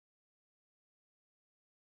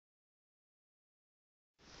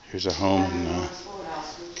Here's a home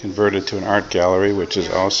converted to an art gallery, which is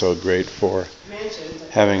also great for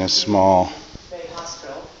having a small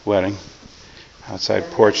wedding.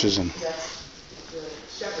 Outside porches and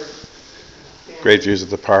great views of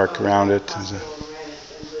the park around it. There's a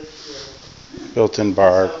built-in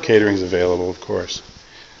bar. Catering's available, of course.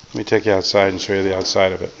 Let me take you outside and show you the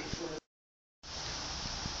outside of it.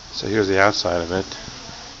 So here's the outside of it.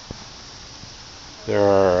 There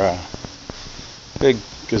are big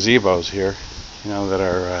gazebos here, that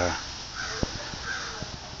are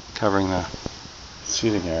covering the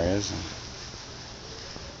seating areas. And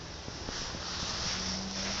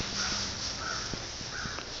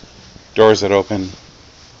doors that open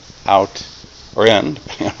out or in,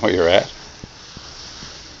 depending on where you're at.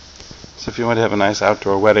 So if you want to have a nice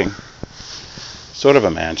outdoor wedding, sort of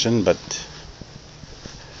a mansion, but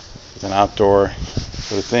with an outdoor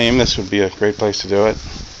sort of theme, this would be a great place to do it.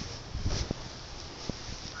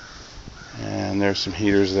 And there's some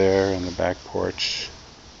heaters there in the back porch.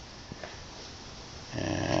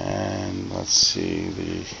 And let's see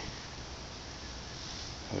the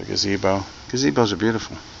gazebo. Gazebos are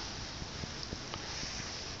beautiful.